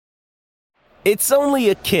It's only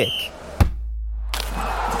a kick,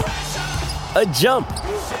 a jump,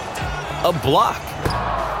 a block.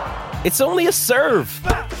 It's only a serve.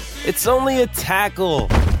 It's only a tackle,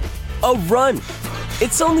 a run.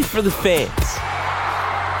 It's only for the fans.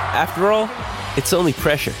 After all, it's only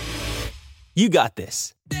pressure. You got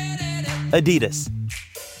this. Adidas.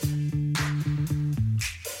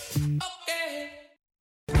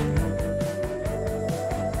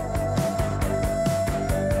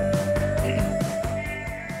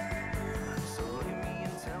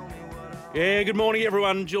 Yeah, good morning,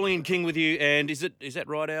 everyone. Julian King with you. And is that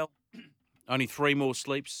right, Al? Only 3 more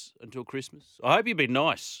sleeps until Christmas. I hope you've been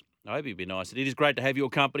nice. And it is great to have your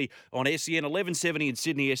company on SEN 1170 in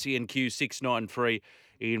Sydney, SENQ 693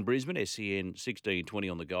 in Brisbane, SEN 1620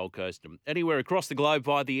 on the Gold Coast, and anywhere across the globe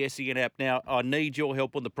via the SEN app. Now, I need your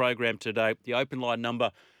help on the program today. The open line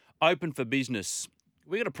number, open for business.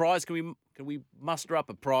 We got a prize. Can we muster up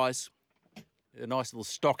a prize? A nice little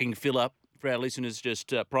stocking fill-up for our listeners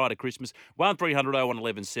just prior to Christmas. 1300 01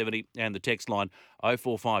 1170 and the text line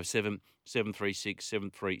 0457 736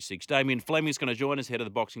 736. Damien Fleming's going to join us, head of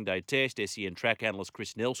the Boxing Day test. SEN track analyst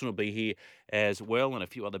Chris Nelson will be here as well, and a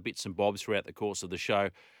few other bits and bobs throughout the course of the show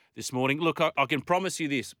this morning. Look, I can promise you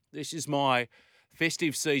this. This is my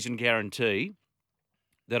festive season guarantee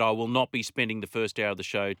that I will not be spending the first hour of the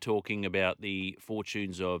show talking about the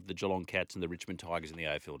fortunes of the Geelong Cats and the Richmond Tigers in the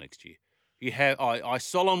AFL next year. I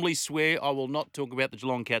solemnly swear I will not talk about the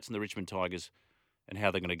Geelong Cats and the Richmond Tigers and how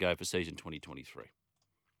they're going to go for season 2023.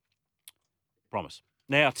 Promise.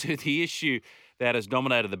 Now, to the issue that has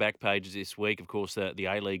dominated the back pages this week, of course, the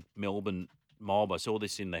A-League Melbourne mob. I saw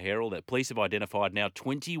this in the Herald, that police have identified now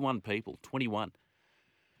 21 people, 21,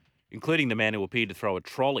 including the man who appeared to throw a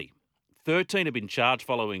trolley. 13 have been charged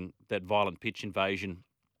following that violent pitch invasion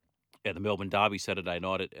at the Melbourne Derby Saturday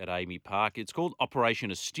night at Amy Park. It's called Operation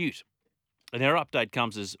Astute. And our update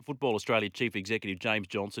comes as Football Australia Chief Executive James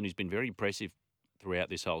Johnson, who's been very impressive throughout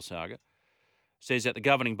this whole saga, says that the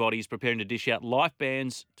governing body is preparing to dish out life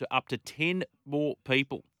bans to up to 10 more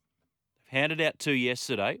people. Handed out 2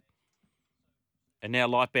 yesterday, and now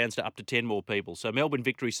life bans to up to 10 more people. So Melbourne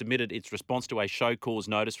Victory submitted its response to a show cause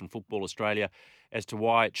notice from Football Australia as to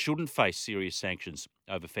why it shouldn't face serious sanctions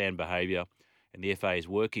over fan behaviour, and the FA is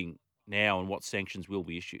working now on what sanctions will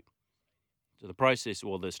be issued. So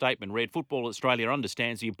the statement read, Football Australia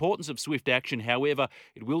understands the importance of swift action. However,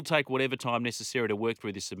 it will take whatever time necessary to work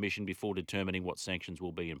through this submission before determining what sanctions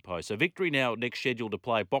will be imposed. So Victory now next scheduled to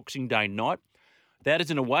play Boxing Day night. That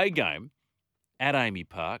is an away game at Amy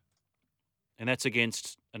Park, and that's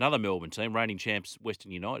against another Melbourne team, reigning champs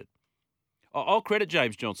Western United. I'll credit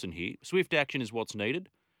James Johnson here. Swift action is what's needed,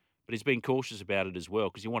 but he's been cautious about it as well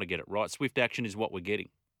because you want to get it right. Swift action is what we're getting,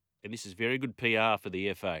 and this is very good PR for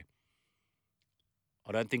the FA.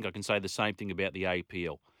 I don't think I can say the same thing about the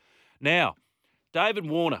APL. Now, David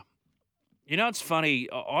Warner. You know, it's funny.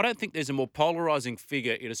 I don't think there's a more polarising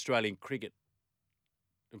figure in Australian cricket,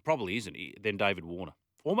 and probably isn't, than David Warner.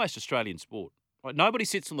 Almost Australian sport. Right? Nobody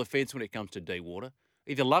sits on the fence when it comes to D. Warner.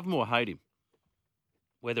 Either love him or hate him.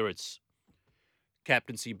 Whether it's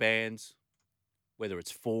captaincy bans, whether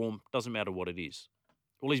it's form, doesn't matter what it is.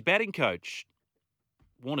 Well, his batting coach,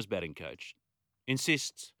 Warner's batting coach,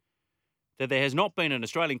 insists that there has not been an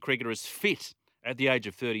Australian cricketer as fit at the age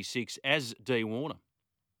of 36 as D. Warner.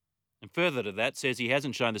 And further to that, says he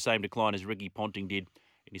hasn't shown the same decline as Ricky Ponting did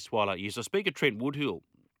in his twilight years. I speak of Trent Woodhill.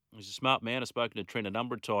 He's a smart man. I've spoken to Trent a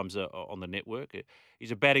number of times on the network. He's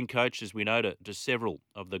a batting coach, as we know, to several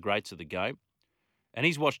of the greats of the game. And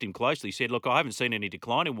he's watched him closely. He said, look, I haven't seen any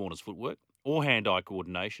decline in Warner's footwork or hand-eye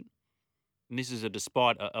coordination. And this is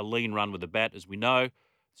despite a lean run with the bat, as we know.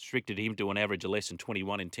 Restricted him to an average of less than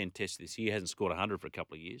 21 in 10 tests this year. Hasn't scored 100 for a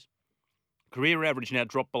couple of years. Career average now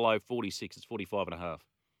dropped below 46. It's 45.5.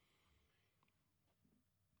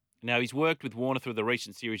 Now, he's worked with Warner through the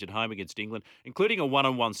recent series at home against England, including a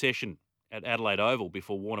one-on-one session at Adelaide Oval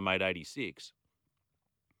before Warner made 86.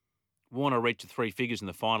 Warner reached 3 figures in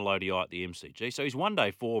the final ODI at the MCG. So his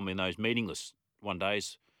one-day form in those meaningless one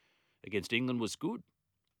days against England was good.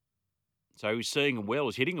 So he was seeing him well, he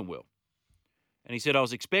was hitting him well. And he said, I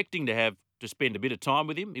was expecting to spend a bit of time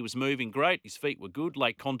with him. He was moving great. His feet were good,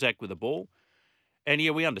 late contact with the ball. And, yeah,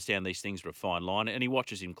 we understand these things are a fine line, and he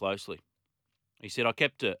watches him closely. He said, I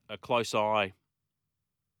kept a close eye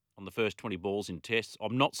on the first 20 balls in tests.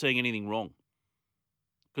 I'm not seeing anything wrong.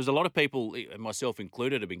 Because a lot of people, myself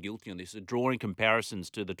included, have been guilty on this, drawing comparisons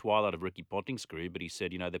to the twilight of Ricky Ponting's career. But he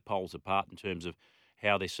said, they're poles apart in terms of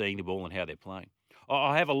how they're seeing the ball and how they're playing.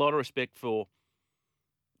 I have a lot of respect for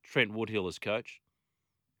Trent Woodhill as coach,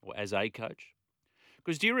 or as a coach.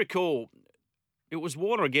 Because do you recall It was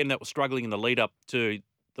Warner again that was struggling in the lead up to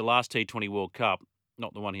the last T20 World Cup,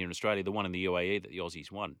 not the one here in Australia, the one in the UAE that the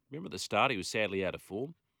Aussies won. Remember at the start, he was sadly out of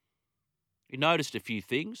form. He noticed a few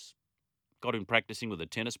things, got him practicing with a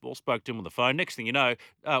tennis ball, spoke to him on the phone. Next thing you know,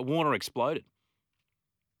 Warner exploded.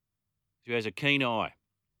 He has a keen eye.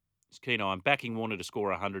 He's keen eye. I'm backing Warner to score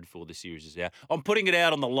 100 for the series is out. I'm putting it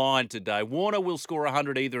out on the line today. Warner will score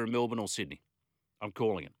 100 either in Melbourne or Sydney. I'm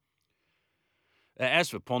calling it. As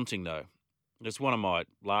for Ponting, though, it's one of my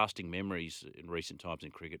lasting memories in recent times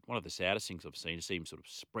in cricket. One of the saddest things I've seen is see him sort of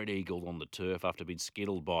spread-eagled on the turf after being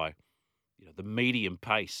skittled by the medium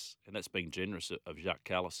pace, and that's being generous of Jacques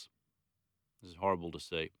Kallis. This is horrible to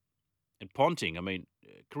see. And Ponting, I mean,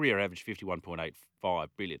 career average 51.85,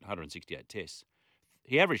 brilliant, 168 tests.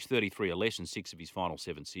 He averaged 33 or less in 6 of his final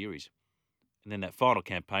 7 series. And then that final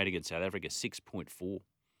campaign against South Africa, 6.4.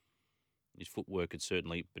 His footwork had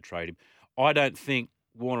certainly betrayed him. I don't think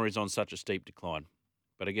Warner is on such a steep decline,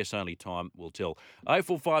 but I guess only time will tell.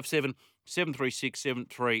 0457 736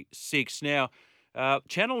 736. Now,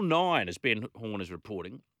 Channel 9, as Ben Horn is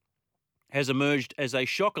reporting, has emerged as a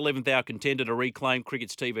shock 11th hour contender to reclaim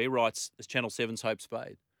cricket's TV rights as Channel 7's hopes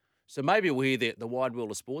fade. So maybe we'll hear the Wide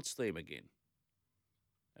World of Sports theme again.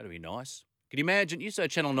 That'd be nice. Can you imagine? You say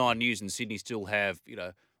Channel 9 News in Sydney still have,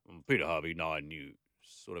 Peter Harvey 9 News,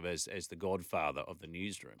 sort of as the godfather of the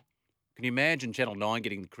newsroom. Can you imagine Channel 9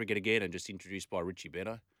 getting the cricket again and just introduced by Richie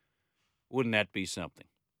Benaud? Wouldn't that be something?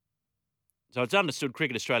 So it's understood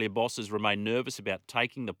Cricket Australia bosses remain nervous about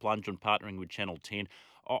taking the plunge on partnering with Channel 10.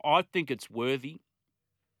 I think it's worthy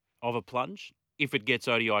of a plunge if it gets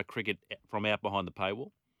ODI cricket from out behind the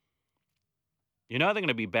paywall. They're going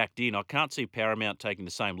to be backed in. I can't see Paramount taking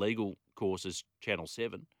the same legal course as Channel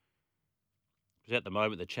 7. Because at the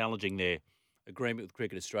moment they're challenging their agreement with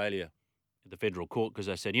Cricket Australia at the federal court because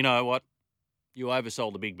they said, you know what, you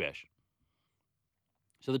oversold the Big Bash.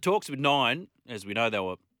 So the talks with Nine, as we know they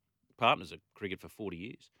were partners at cricket for 40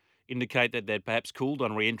 years, indicate that they'd perhaps cooled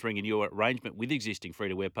on re-entering a new arrangement with existing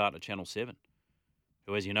free-to-air partner Channel 7,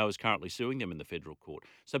 who, as you know, is currently suing them in the federal court.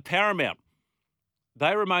 So Paramount,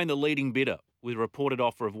 they remain the leading bidder with a reported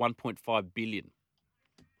offer of $1.5 billion.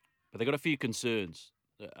 But they've got a few concerns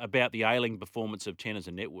about the ailing performance of 10 as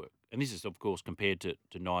a network. And this is, of course, compared to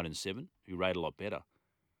 9 and 7, who rate a lot better.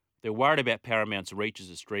 They're worried about Paramount's reach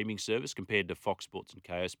as a streaming service compared to Fox Sports and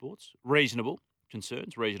Kayo Sports. Reasonable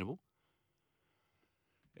concerns, reasonable.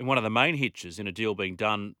 And one of the main hitches in a deal being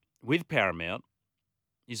done with Paramount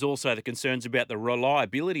is also the concerns about the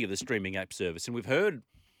reliability of the streaming app service. And we've heard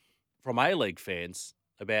from A-League fans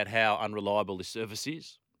about how unreliable this service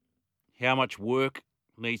is, how much work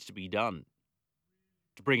needs to be done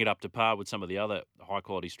to bring it up to par with some of the other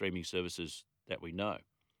high-quality streaming services that we know.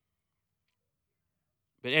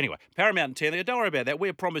 But anyway, Paramount and 10, don't worry about that.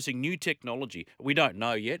 We're promising new technology. We don't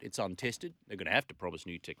know yet. It's untested. They're going to have to promise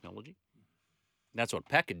new technology. And that's what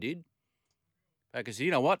Packer did. Packer said,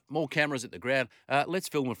 you know what? More cameras at the ground. Let's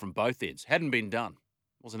film it from both ends. Hadn't been done.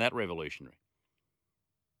 Wasn't that revolutionary?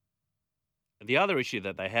 And the other issue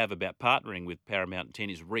that they have about partnering with Paramount and 10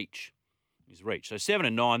 is reach. So 7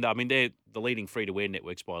 and 9, I mean, they're the leading free-to-air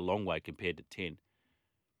networks by a long way compared to 10. And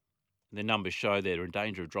their numbers show they're in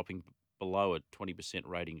danger of dropping below a 20%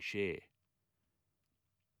 rating share.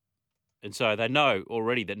 And so they know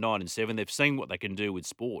already that 9 and 7, they've seen what they can do with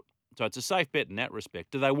sport. So it's a safe bet in that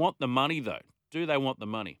respect. Do they want the money, though? Do they want the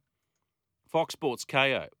money? Fox Sports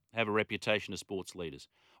Kayo have a reputation as sports leaders.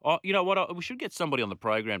 Oh, you know what? We should get somebody on the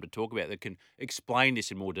program to talk about that can explain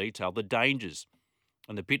this in more detail, the dangers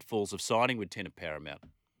and the pitfalls of signing with 10 and Paramount.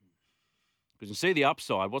 Because you see the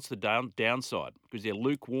upside. What's the downside? Because they're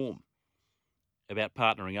lukewarm about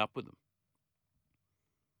partnering up with them.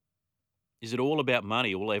 Is it all about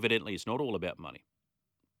money? Well, evidently it's not all about money.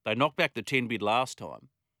 They knocked back the 10 bid last time.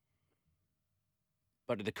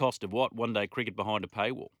 But at the cost of what? One day cricket behind a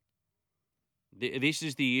paywall. This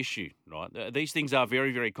is the issue, right? These things are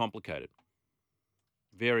very, very complicated.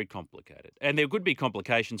 Very complicated. And there could be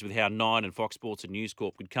complications with how 9 and Fox Sports and News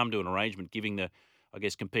Corp could come to an arrangement giving the,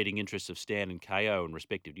 competing interests of Stan and Kayo and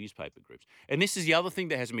respective newspaper groups. And this is the other thing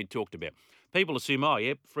that hasn't been talked about. People assume,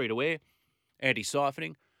 free-to-air,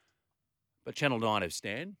 anti-siphoning, but Channel 9 have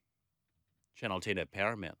Stan, Channel 10 have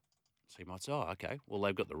Paramount. So you might say, okay, well,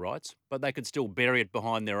 they've got the rights, but they could still bury it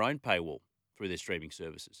behind their own paywall through their streaming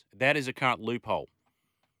services. That is a current loophole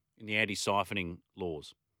in the anti-siphoning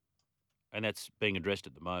laws, and that's being addressed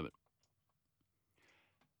at the moment.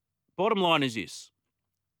 Bottom line is this,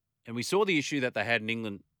 and we saw the issue that they had in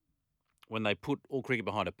England when they put all cricket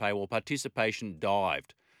behind a paywall. Participation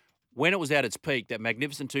dived. When it was at its peak, that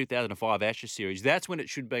magnificent 2005 Ashes series, that's when it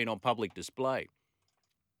should have been on public display.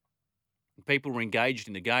 People were engaged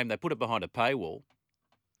in the game. They put it behind a paywall.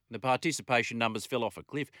 The participation numbers fell off a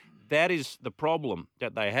cliff. That is the problem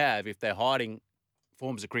that they have if they're hiding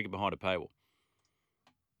forms of cricket behind a paywall.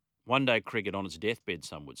 One-day cricket on its deathbed,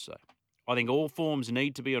 some would say. I think all forms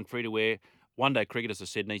need to be on free-to-air. One-day cricket, as I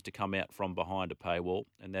said, needs to come out from behind a paywall,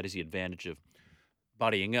 and that is the advantage of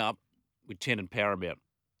buddying up with 10 and Paramount.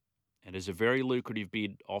 And it's a very lucrative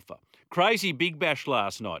bid offer. Crazy Big Bash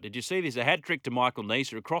last night. Did you see this? A hat-trick to Michael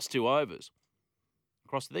Neser across 2 overs.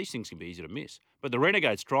 These things can be easy to miss. But the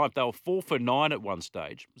Renegades triumphed. They were 4 for 9 at one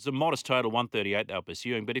stage. It was a modest total, 138 they were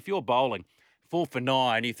pursuing. But if you're bowling 4 for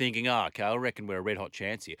 9, you're thinking, okay, I reckon we're a red-hot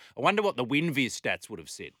chance here. I wonder what the WinViz stats would have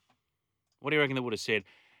said. What do you reckon they would have said?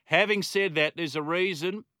 Having said that, there's a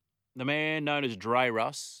reason the man known as Dre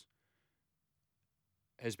Russ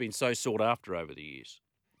has been so sought after over the years.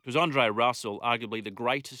 Because Andre Russell, arguably the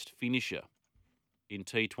greatest finisher in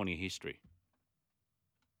T20 history.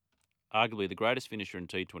 Arguably the greatest finisher in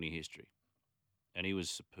T20 history. And he was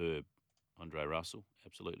superb, Andre Russell.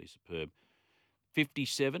 Absolutely superb.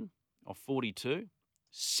 57 off 42.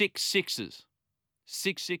 6 sixes.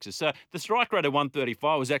 6 sixes. So the strike rate of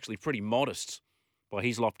 135 was actually pretty modest by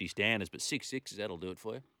his lofty standards, but 6 sixes, that'll do it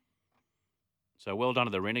for you. So well done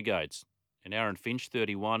to the Renegades. And Aaron Finch,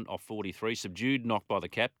 31 off 43. Subdued knock by the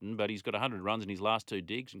captain, but he's got 100 runs in his last 2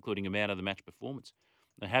 digs, including a man-of-the-match performance.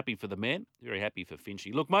 They're happy for the man. Very happy for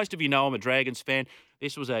Finchy. Look, most of you know I'm a Dragons fan.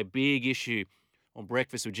 This was a big issue on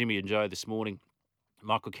Breakfast with Jimmy and Joe this morning.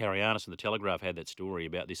 Michael Carianis from The Telegraph had that story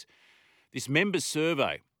about this members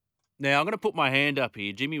survey. Now, I'm going to put my hand up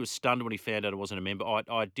here. Jimmy was stunned when he found out I wasn't a member.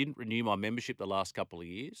 I didn't renew my membership the last couple of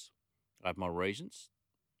years. I have my reasons.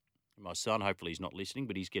 My son, hopefully he's not listening,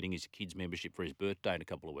 but he's getting his kid's membership for his birthday in a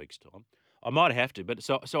couple of weeks' time. I might have to, but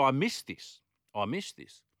so I missed this.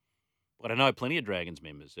 But I know plenty of Dragons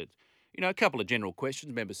members that, a couple of general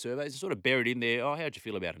questions, member surveys, are sort of buried in there. Oh, how'd you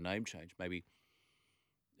feel about a name change? Maybe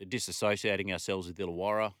disassociating ourselves with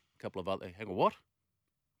Illawarra, a couple of other. Hang on, what?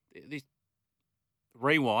 This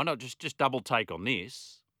rewind. I'll just double take on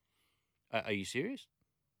this. Are you serious?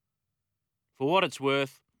 For what it's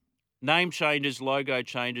worth, name changes, logo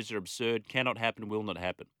changes are absurd, cannot happen, will not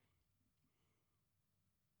happen.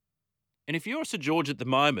 And if you're a St George at the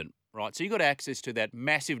moment, right, so you've got access to that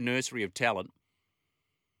massive nursery of talent,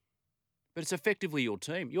 but it's effectively your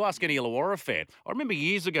team. You ask any Illawarra fan. I remember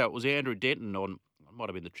years ago it was Andrew Denton on, it might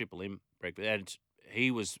have been the Triple M breakfast, and he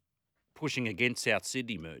was pushing against South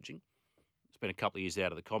Sydney merging. It's been a couple of years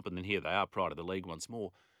out of the comp, and then here they are prior to the league once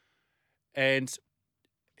more. And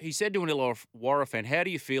he said to an Illawarra fan, how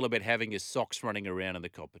do you feel about having your socks running around in the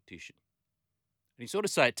competition? And he sort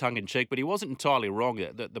of said it tongue-in-cheek, but he wasn't entirely wrong.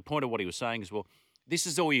 The point of what he was saying is, well, this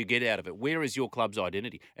is all you get out of it. Where is your club's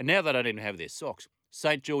identity? And now they don't even have their socks.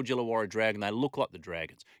 St George Illawarra Dragon, they look like the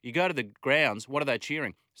Dragons. You go to the grounds, what are they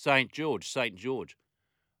cheering? St George, St George.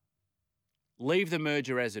 Leave the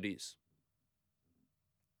merger as it is.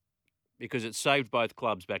 Because it saved both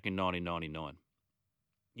clubs back in 1999.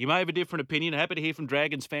 You may have a different opinion. Happy to hear from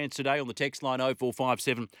Dragons fans today on the text line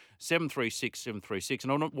 0457 736 736.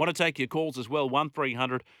 And I want to take your calls as well,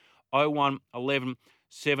 1300 01 11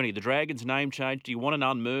 70. The Dragons name change. Do you want an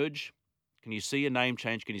unmerge? Can you see a name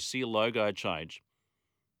change? Can you see a logo change?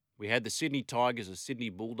 We had the Sydney Tigers, the Sydney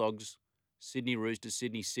Bulldogs, Sydney Roosters,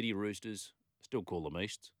 Sydney City Roosters. Still call them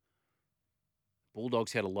Easts.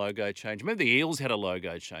 Bulldogs had a logo change. Remember the Eels had a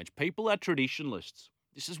logo change. People are traditionalists.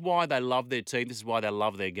 This is why they love their team. This is why they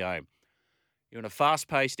love their game. You're in a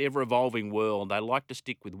fast-paced, ever-evolving world. They like to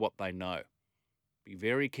stick with what they know. Be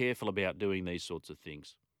very careful about doing these sorts of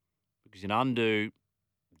things because you can undo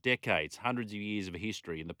decades, hundreds of years of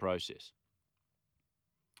history in the process.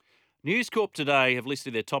 News Corp today have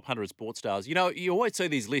listed their top 100 sports stars. You always see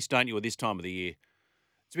these lists, don't you, at this time of the year?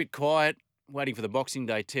 It's a bit quiet, waiting for the Boxing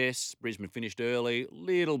Day tests. Brisbane finished early.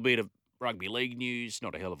 Little bit of rugby league news,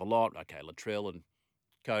 not a hell of a lot. Okay, Latrell and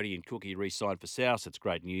Cody and Cookie re-signed for South. That's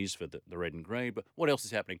great news for the red and green. But what else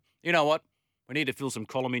is happening? You know what? We need to fill some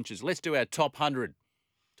column inches. Let's do our top 100.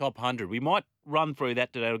 Top 100. We might run through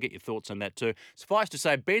that today. I'll get your thoughts on that too. Suffice to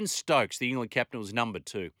say, Ben Stokes, the England captain, was number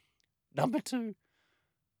 2. Number 2.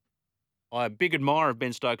 I'm a big admirer of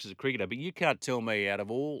Ben Stokes as a cricketer, but you can't tell me out of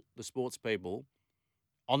all the sports people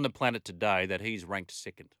on the planet today that he's ranked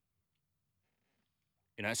second.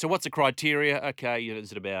 So what's the criteria? Okay,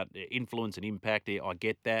 is it about influence and impact? I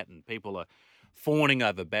get that, and people are fawning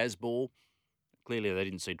over Bazball. Clearly, they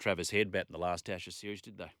didn't see Travis Head bat in the last Ashes series,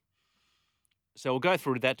 did they? So we'll go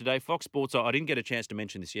through that today. Fox Sports, I didn't get a chance to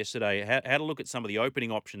mention this yesterday. How to look at some of the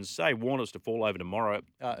opening options. Say Warner's to fall over tomorrow.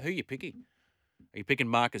 Who are you picking? Are you picking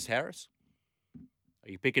Marcus Harris? Are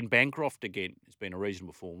you picking Bancroft again? It's been a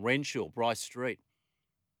reasonable form. Renshaw, Bryce Street.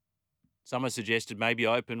 Some have suggested maybe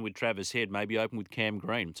open with Travis Head, maybe open with Cam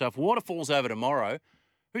Green. So if Warner falls over tomorrow,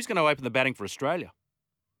 who's going to open the batting for Australia?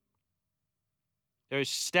 There's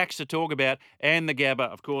stacks to talk about. And the Gabba,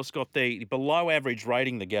 of course, got the below-average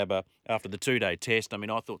rating, the Gabba, after the two-day test. I mean,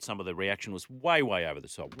 I thought some of the reaction was way over the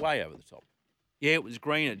top, way over the top. Yeah, it was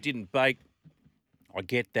green. It didn't bake. I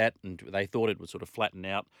get that. And they thought it would sort of flatten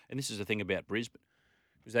out. And this is the thing about Brisbane.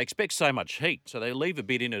 Because they expect so much heat, so they leave a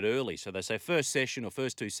bit in it early. So they say first session or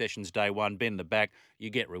first two sessions, day one, bend the back,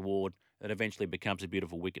 you get reward. That eventually becomes a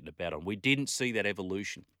beautiful wicket to bat on. We didn't see that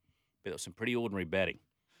evolution, but it was some pretty ordinary batting.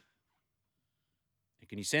 And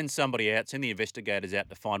can you send somebody out, send the investigators out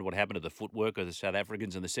to find what happened to the footwork of the South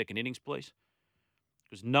Africans in the second innings, please?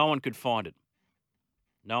 Because no one could find it.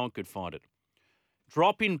 No one could find it.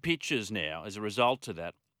 Drop in pitches now as a result of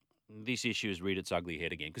that. This issue has reared its ugly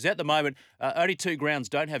head again. Because at the moment, only two grounds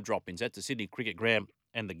don't have drop-ins. That's the Sydney Cricket Ground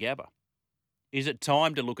and the Gabba. Is it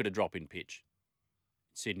time to look at a drop-in pitch?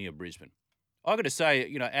 Sydney or Brisbane? I've got to say,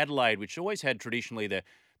 Adelaide, which always had traditionally the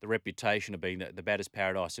reputation of being the batter's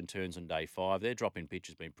paradise in turns on day 5, their drop-in pitch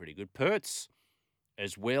has been pretty good. Perth's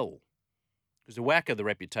as well. Because the whack of the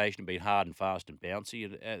reputation of being hard and fast and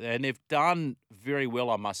bouncy. And they've done very well,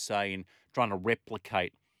 I must say, in trying to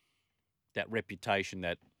replicate that reputation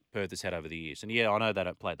that Perth has had over the years. And yeah, I know they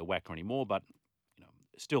don't play at the WACA anymore, but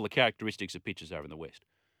still the characteristics of pitches over in the West.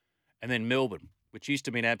 And then Melbourne, which used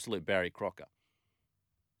to be an absolute Barry Crocker.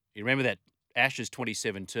 You remember that Ashes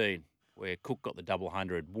 2017, where Cook got the double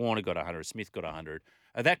 100, Warner got 100, Smith got 100.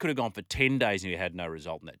 That could have gone for 10 days and you had no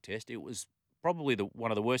result in that test. It was probably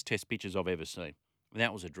one of the worst test pitches I've ever seen. And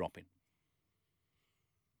that was a drop-in.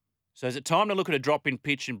 So is it time to look at a drop-in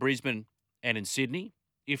pitch in Brisbane and in Sydney?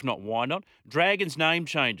 If not, why not? Dragons name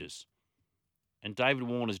changes. And David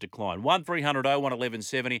Warner's decline. 1300 01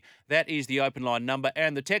 1170. That is the open line number.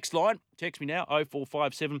 And the text line, text me now,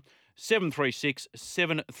 0457 736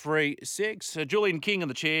 736. Julian King in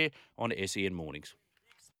the chair on SEN Mornings.